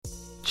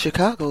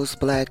Chicago's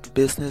Black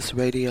Business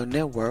Radio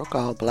Network,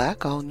 all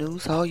black, all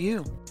news, all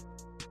you.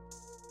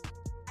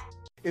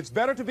 It's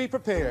better to be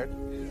prepared,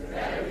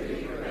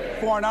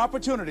 for an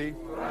opportunity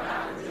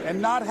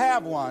and not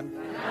have one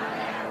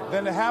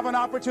than to have an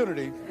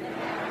opportunity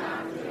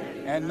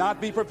and not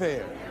be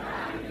prepared.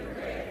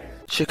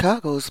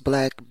 Chicago's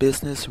Black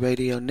Business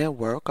Radio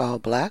Network, all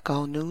black,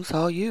 all news,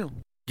 all you.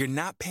 You're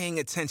not paying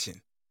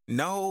attention.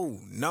 No.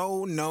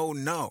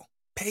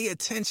 Pay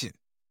attention.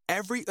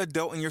 Every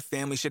adult in your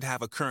family should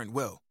have a current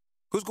will.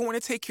 Who's going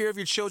to take care of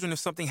your children if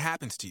something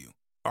happens to you?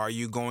 Are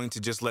you going to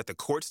just let the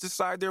courts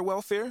decide their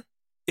welfare?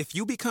 If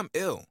you become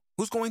ill,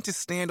 who's going to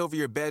stand over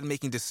your bed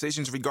making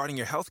decisions regarding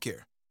your health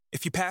care?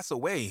 If you pass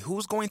away,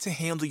 who's going to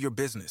handle your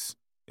business?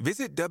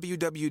 Visit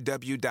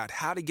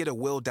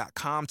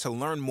www.howtogetawill.com to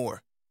learn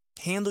more.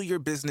 Handle your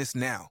business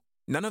now.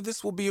 None of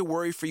this will be a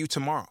worry for you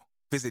tomorrow.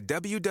 Visit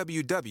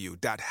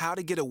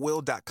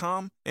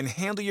www.howtogetawill.com and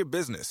handle your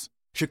business.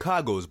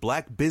 Chicago's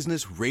Black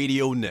Business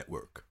Radio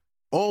Network.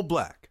 All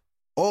black,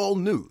 all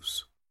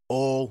news,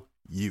 all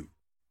you.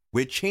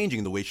 We're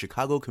changing the way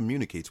Chicago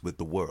communicates with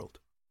the world.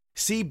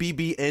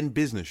 CBBN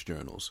Business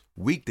Journals,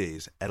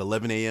 weekdays at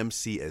 11 a.m.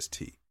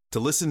 CST. To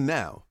listen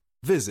now,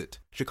 visit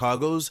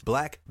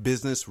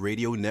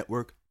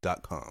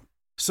chicagosblackbusinessradionetwork.com.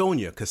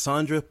 Sonia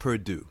Cassandra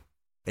Perdue,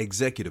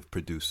 executive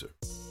producer.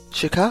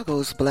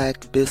 Chicago's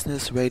Black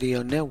Business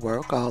Radio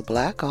Network, all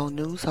black, all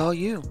news, all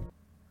you.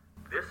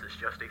 This is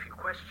Just a Few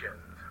Questions.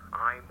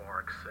 I'm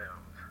Marc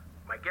Sims.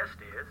 My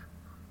guest is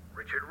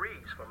Richard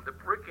Reeves from the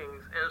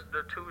Brookings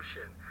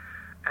Institution.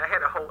 I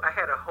had a whole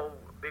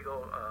big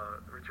old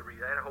Richard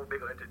Reeves. I had a whole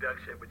big old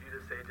introduction, but you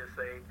just say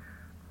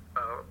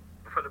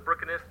from the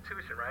Brookings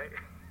Institution, right?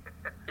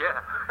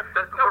 Yeah.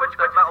 Let me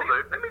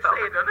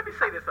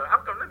say this.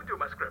 Let me do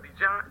my script.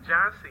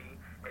 John C.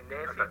 and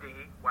Nancy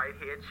D.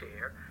 Whitehead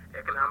Chair,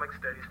 Economic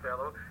Studies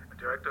Fellow,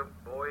 Director of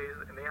Boys.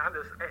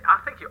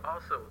 I think you're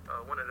also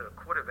one of the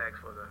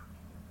quarterbacks for the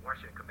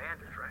Washington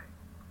Commanders, right?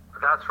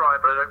 That's right,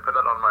 but I don't put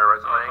that on my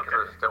resume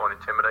because I don't want to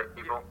intimidate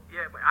people.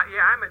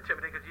 I'm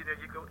intimidated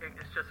because you go.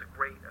 It's just a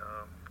great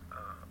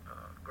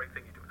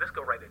thing you do. Let's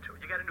go right into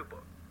it. You got a new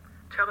book.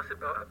 Tell us a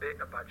bit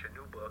about your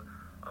new book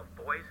of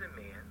Boys and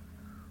Men: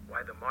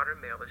 Why the Modern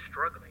Male is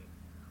Struggling,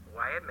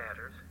 Why It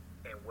Matters,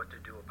 and What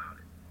to Do About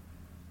It.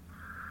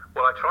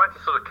 Well, I tried to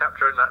sort of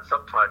capture in that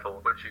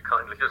subtitle, which you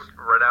kindly just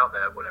read out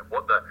there,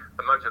 what the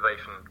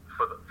motivation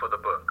for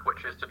the book,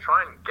 which is to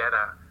try and get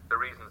at the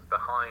reasons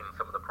behind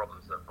some of the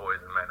problems that boys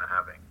and men are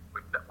having.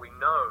 We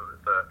know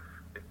that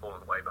they've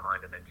fallen way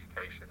behind in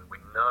education. We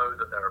know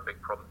that there are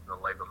big problems in the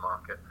labor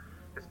market,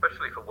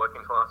 especially for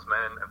working class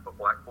men and for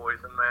black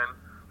boys and men,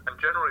 and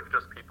generally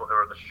for just people who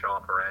are at the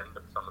sharper end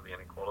of some of the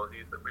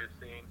inequalities that we've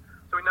seen.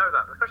 So we know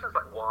that. The question is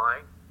like why,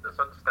 let's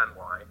understand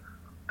why,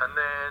 and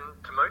then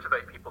to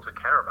motivate people to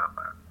care about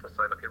that, to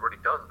say, look, it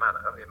really does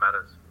matter. It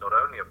matters not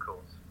only, of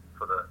course,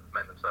 for the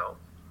men themselves,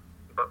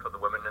 but for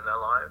the women in their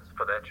lives,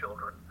 for their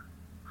children,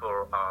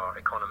 for our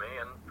economy,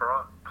 and for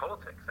our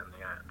politics in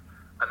the end.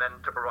 And then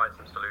to provide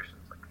some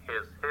solutions. Like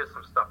here's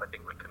some stuff I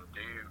think we can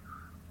do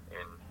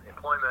in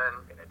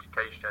employment, in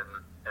education,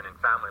 and in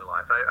family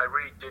life. I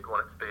really did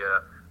want it to be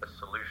a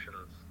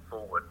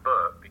solutions-forward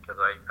book because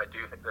I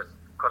do think there's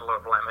quite a lot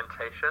of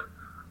lamentation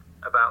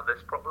about this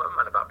problem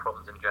and about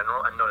problems in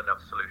general, and not enough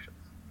solutions.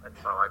 And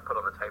so I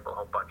put on the table a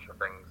whole bunch of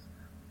things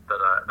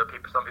that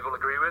some people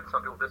agree with,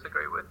 some people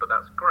disagree with, but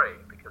that's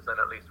great because then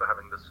at least we're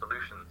having the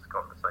solutions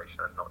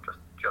conversation and not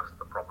just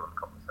the problem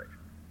conversation.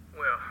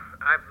 Well,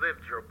 I've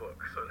lived your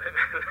book, so let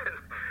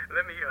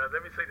me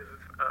say this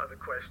other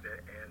question,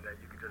 and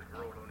you can just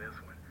roll on this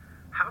one.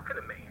 How can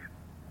a man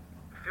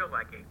feel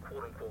like a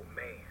quote-unquote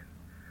man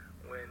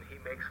when he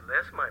makes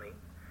less money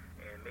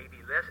and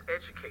maybe less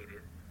educated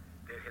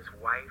than his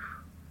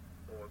wife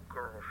or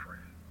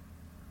girlfriend?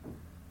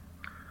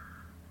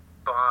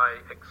 By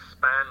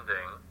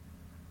expanding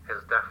his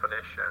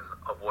definition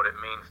of what it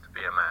means to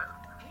be a man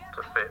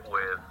to fit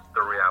with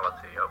the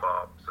reality of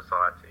our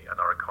society and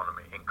our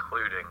economy,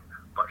 including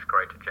much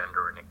greater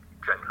gender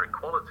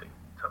equality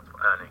in terms of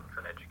earnings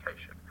and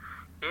education.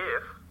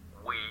 If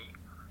we,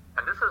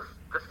 and this is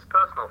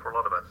personal for a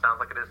lot of us, sounds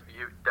like it is for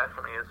you,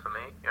 definitely is for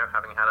me,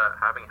 having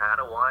had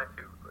a wife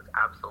who was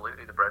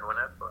absolutely the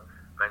breadwinner for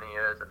many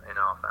years in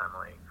our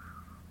family,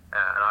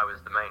 and I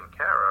was the main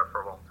carer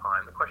for a long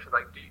time. The question is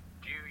like, do you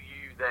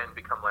then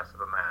become less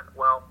of a man?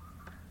 Well,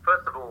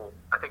 first of all,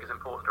 I think it's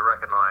important to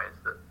recognize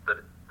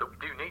that we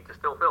do need to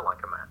still feel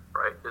like a man,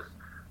 right? There's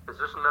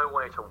just no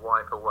way to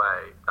wipe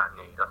away that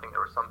need. I think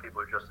there are some people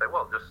who just say,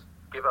 well, just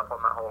give up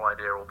on that whole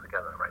idea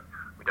altogether, right?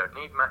 We don't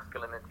need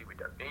masculinity, we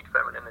don't need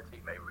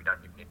femininity, maybe we don't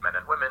even need men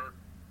and women.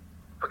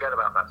 Forget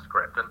about that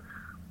script. And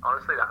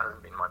honestly, that hasn't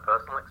been my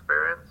personal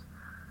experience.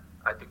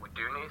 I think we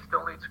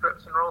still need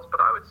scripts and roles, but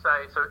I would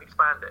say, so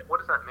expand it.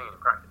 What does that mean in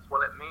practice?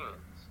 Well, it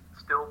means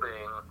still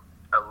being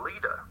a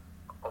leader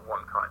of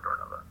one kind or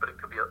another, but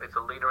it's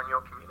a leader in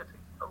your community,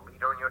 a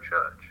leader in your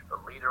church, a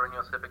leader in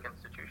your civic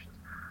institutions,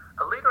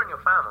 a leader in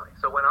your family.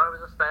 So when I was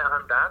a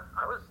stay-at-home dad,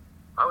 I was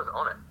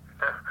on it.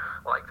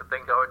 I like to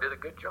think I did a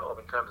good job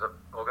in terms of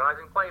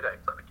organizing play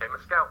dates. I became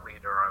a scout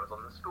leader. I was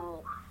on the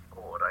school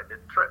board. I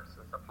did trips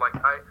and stuff. Like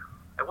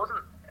I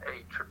wasn't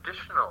a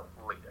traditional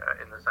leader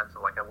in the sense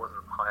of like I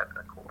wasn't high up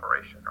in a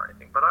corporation or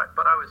anything, but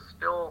I was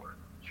still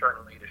showing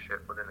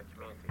leadership within the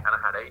community, and I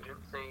had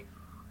agency,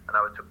 and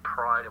I took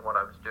pride in what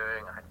I was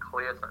doing. I had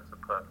clear sense of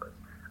purpose,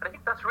 and I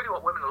think that's really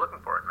what women are looking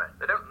for in men.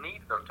 They don't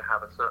need them to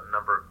have a certain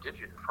number of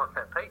digits on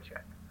their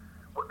paycheck.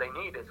 What they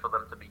need is for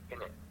them to be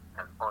in it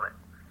and on it.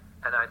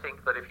 And I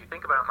think that if you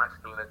think about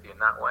masculinity in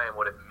that way and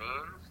what it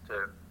means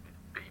to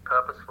be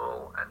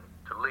purposeful and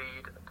to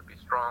lead and to be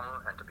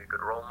strong and to be a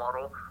good role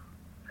model,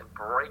 and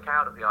break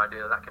out of the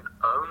idea that can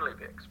only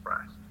be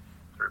expressed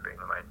through being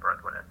the main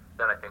breadwinner,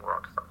 then I think we're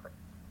onto something.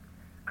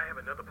 I have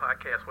another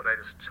podcast where I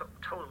just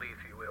totally,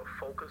 if you will,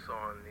 focus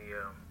on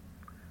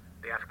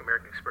the African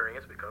American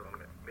experience, because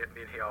I've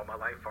been here all my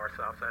life, far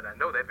south side. I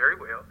know that very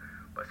well,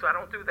 but so I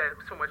don't do that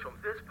so much on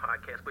this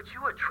podcast. But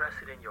you address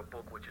it in your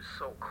book, which is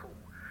so cool.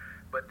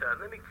 But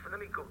let me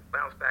go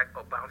bounce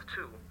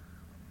to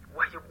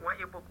why your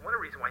book. One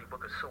of the reasons why your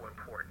book is so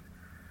important.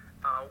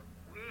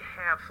 We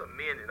have some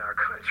men in our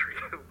country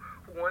who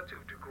want to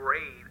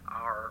degrade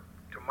our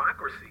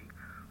democracy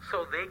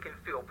so they can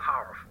feel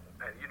powerful.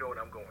 And you know what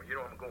I'm going.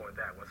 You know I'm going with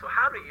that one. So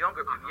how do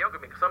younger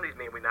men, because some of these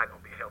men we're not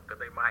going to be helped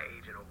because they're my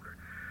age and older.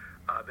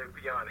 They're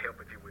beyond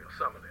help, if you will,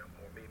 some of them,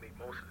 or maybe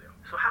most of them.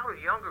 So how do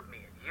younger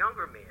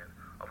men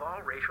of all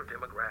racial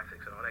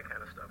demographics and all that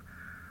kind of stuff,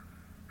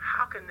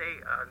 how can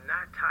they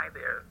not tie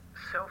their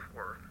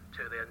self-worth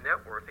to their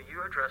net worth? And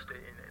you addressed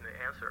it in the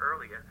answer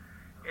earlier,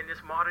 in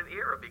this modern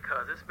era,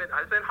 because it's been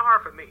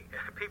hard for me,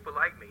 people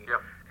like me, yeah.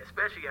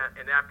 Especially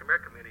in the African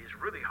American community. It's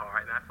really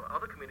hard, and for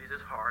other communities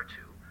it's hard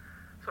too.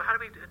 So how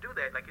do we do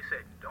that? Like you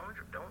said,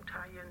 don't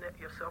tie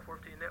your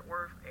self-worth to your net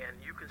worth,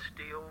 and you can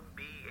still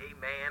be a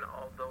man,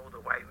 although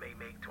the white may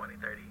make $20,000,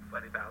 $30,000,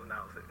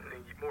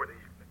 $40,000 more than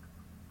you.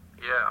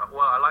 Yeah,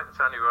 well, I like the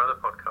sound of your other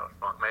podcast,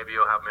 Mark. Maybe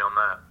you'll have me on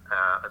that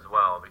as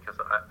well, because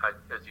I,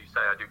 as you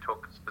say, I do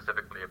talk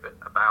specifically a bit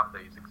about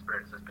these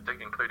experiences,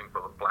 particularly including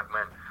for black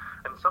men.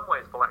 And in some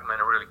ways, black men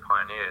are really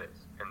pioneers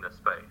in this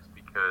space,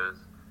 because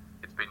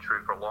it's been true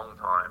for a long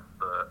time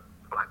that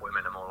black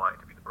women are more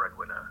likely to be the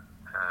breadwinner.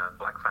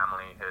 Black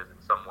family has, in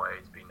some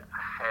ways, been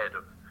ahead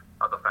of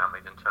other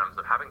families in terms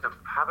of having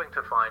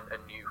to find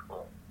a new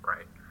form,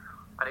 right?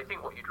 And I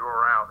think what you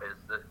draw out is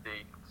that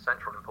the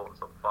central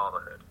importance of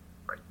fatherhood,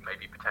 right?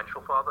 Maybe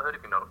potential fatherhood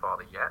if you're not a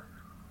father yet.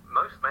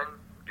 Most men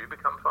do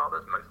become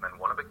fathers. Most men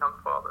want to become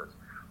fathers.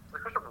 So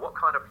the question of what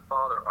kind of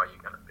father are you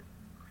going to be?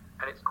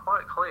 And it's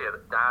quite clear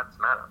that dads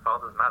matter,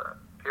 fathers matter,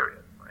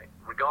 period, right?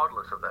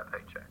 Regardless of their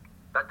paycheck.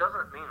 That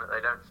doesn't mean that they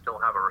don't still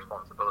have a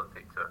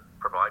responsibility to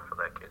provide for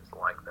their kids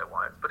like their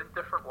wives, but in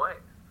different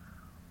ways.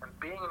 And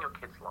being in your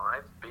kids'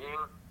 lives, being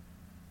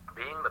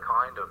the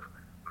kind of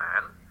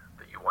man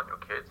that you want your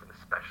kids, and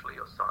especially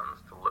your sons,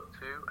 to look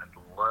to and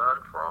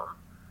learn from,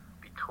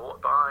 be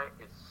taught by,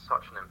 is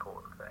such an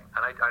important thing.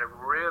 And I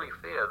really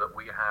fear that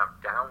we have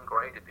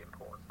downgraded the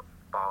importance of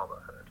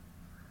fatherhood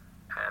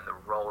and the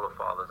role of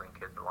fathers in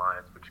kids'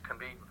 lives, which can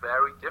be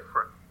very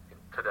different in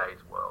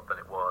today's world than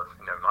it was,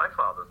 my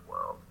father's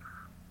world.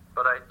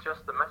 But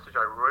the message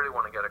I really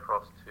want to get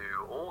across to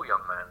all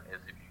young men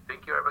is, if you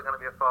think you're ever going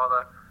to be a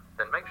father,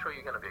 then make sure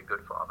you're going to be a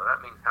good father.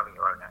 That means having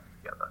your own act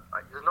together.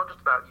 Right? It's not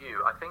just about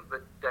you. I think the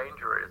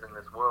danger is in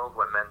this world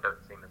where men don't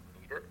seem as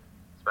needed,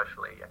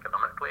 especially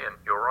economically, and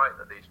you're right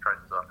that these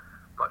trends are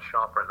much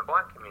sharper in the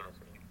black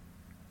community.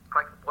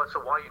 Like,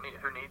 so why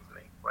who needs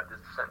me? Right?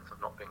 There's a sense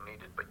of not being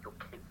needed, but your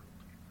kids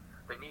need you.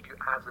 They need you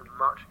as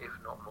much, if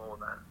not more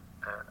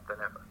than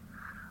ever.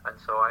 And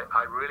so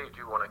I really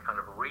do want to kind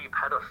of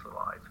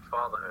re-pedestalize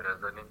fatherhood as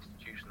an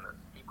institution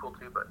that's equal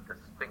to but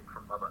distinct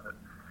from motherhood,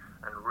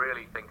 and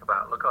really think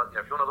about, if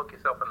you want to look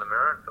yourself in the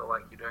mirror and feel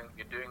like you're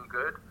doing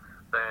good,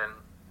 then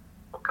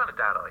what kind of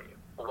dad are you,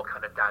 or what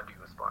kind of dad do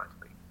you aspire to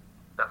be?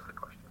 That's the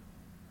question.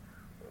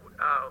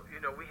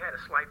 We had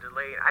a slight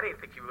delay. I didn't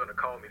think you were going to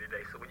call me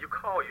today, so when you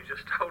called, you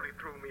just totally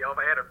threw me off.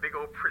 I had a big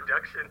old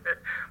production,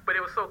 but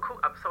it was so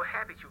cool. I'm so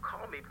happy you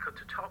called me, because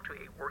to talk to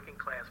a working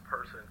class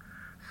person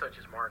such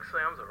as Marc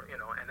Sims,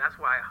 and that's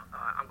why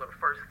I'm going to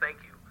first thank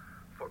you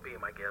for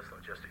being my guest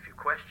on Just a Few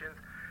Questions.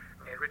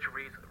 And Richard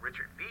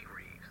V.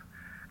 Reeves,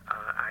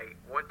 I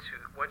want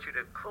you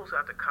to close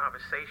out the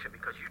conversation,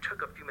 because you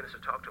took a few minutes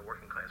to talk to a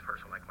working class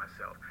person like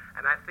myself.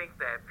 And I think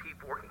that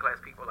working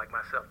class people like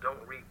myself don't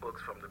read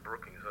books from the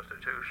Brookings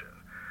Institution.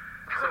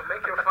 So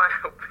make your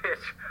final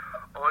pitch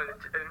on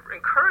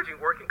encouraging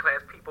working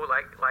class people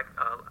like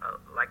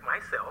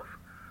myself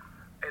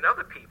and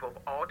other people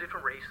of all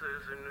different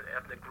races and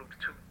ethnic groups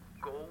to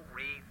go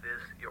read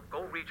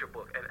your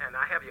book. And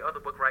I have your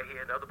other book right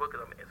here. Another book,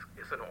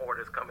 it's in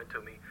order, it's coming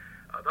to me.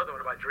 The other one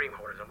about dream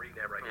hoarders, I'm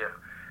reading that right now.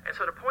 And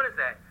so the point is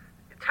that,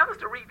 tell us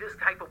to read this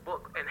type of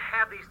book and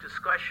have these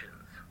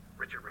discussions,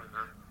 Richard Reeves.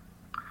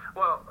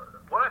 Well,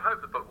 what I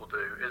hope the book will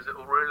do is it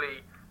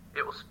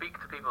will speak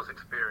to people's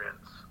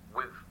experience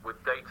with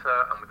data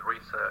and with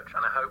research,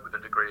 and I hope with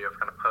a degree of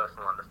kind of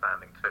personal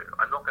understanding too.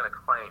 I'm not going to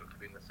claim to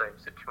be in the same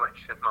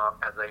situation, Mark,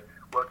 as a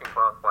working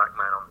class black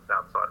man on the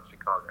south side of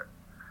Chicago.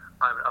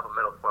 I'm an upper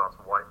middle class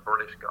white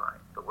British guy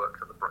that works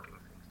at the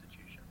Brookings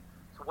Institution.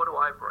 So what do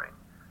I bring?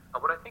 And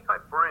what I think I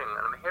bring,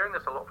 and I'm hearing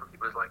this a lot from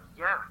people, is like,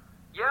 yeah,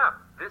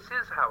 this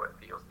is how it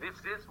feels. This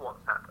is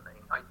what's happening.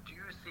 I do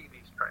see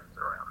these trends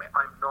around me.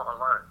 I'm not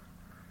alone.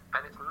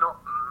 And it's not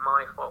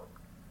my fault.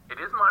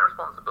 It is my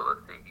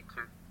responsibility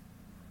to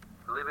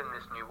live in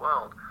this new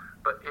world.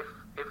 But if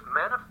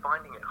men are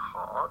finding it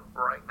hard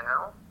right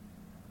now,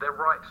 they're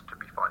right to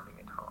be finding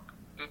it hard.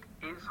 It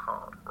is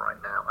hard right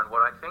now. And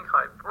what I think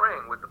I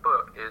bring with the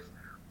book is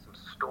some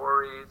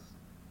stories,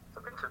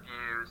 some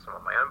interviews, some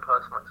of my own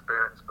personal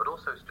experience, but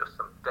also just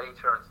some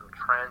data and some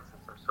trends and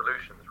some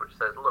solutions which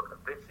says, look,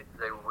 this is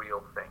a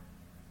real thing.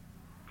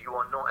 You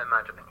are not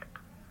imagining it.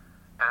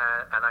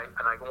 And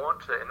I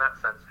want to, in that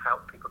sense,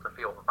 help people to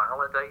feel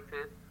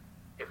validated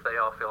if they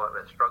all feel like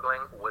they're struggling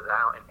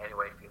without in any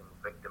way feeling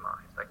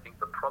victimized. I think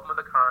the problem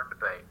with the current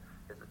debate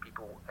is that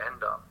people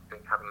end up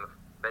having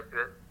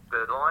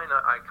the line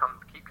I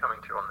keep coming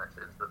to on this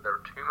is that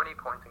there are too many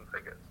pointing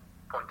fingers,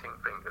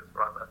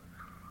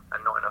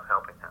 and not enough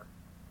helping hands.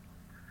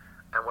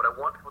 And what I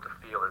want people to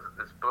feel is that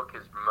this book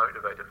is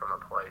motivated from a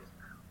place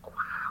of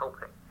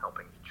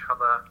helping each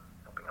other,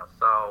 helping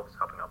ourselves,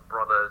 helping our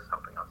brothers,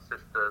 helping our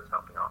sisters,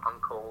 helping our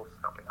uncles,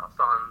 helping our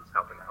sons,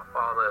 helping our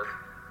fathers,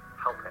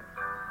 helping.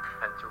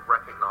 And to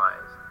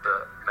recognize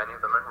that many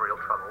of them are in real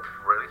trouble,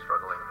 really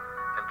struggling,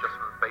 and just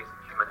from basic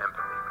human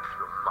empathy, we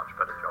can do a much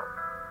better job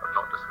of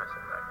not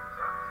dismissing their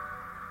concerns.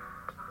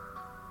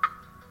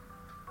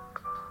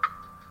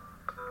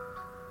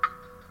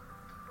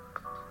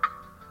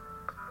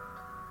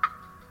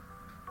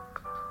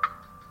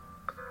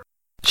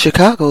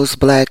 Chicago's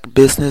Black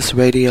Business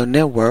Radio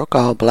Network,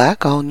 all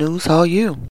black, all news, all you.